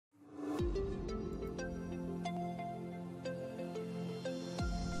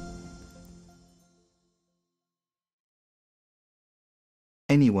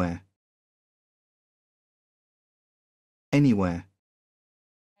Anywhere. Anywhere.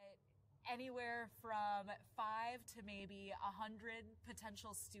 Anywhere from 5 to maybe 100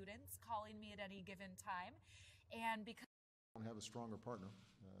 potential students calling me at any given time. And because don't have a stronger partner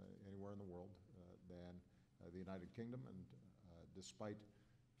anywhere in the world than the United Kingdom, and despite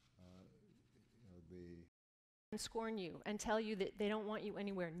the and scorn you and tell you that they don't want you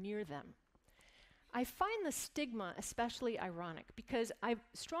anywhere near them. I find the stigma especially ironic because I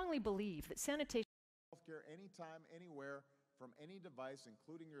strongly believe that sanitation healthcare anytime, anywhere, from any device,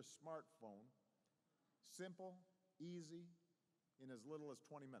 including your smartphone, simple, easy, in as little as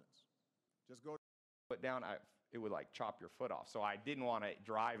 20 minutes. Just go put down, it would like chop your foot off. So I didn't want to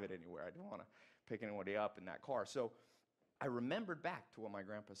drive it anywhere. I didn't want to pick anybody up in that car. So I remembered back to what my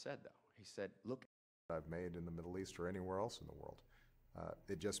grandpa said, though. He said, look, I've made in the Middle East or anywhere else in the world.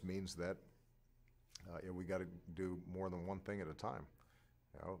 It just means that we got to do more than one thing at a time.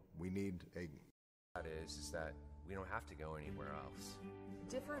 We need a... That is that we don't have to go anywhere else.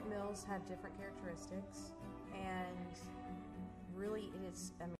 Different mills have different characteristics, and really it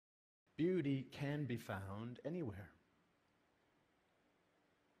is, I mean, beauty can be found anywhere.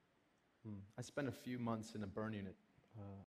 I spent a few months in a burn unit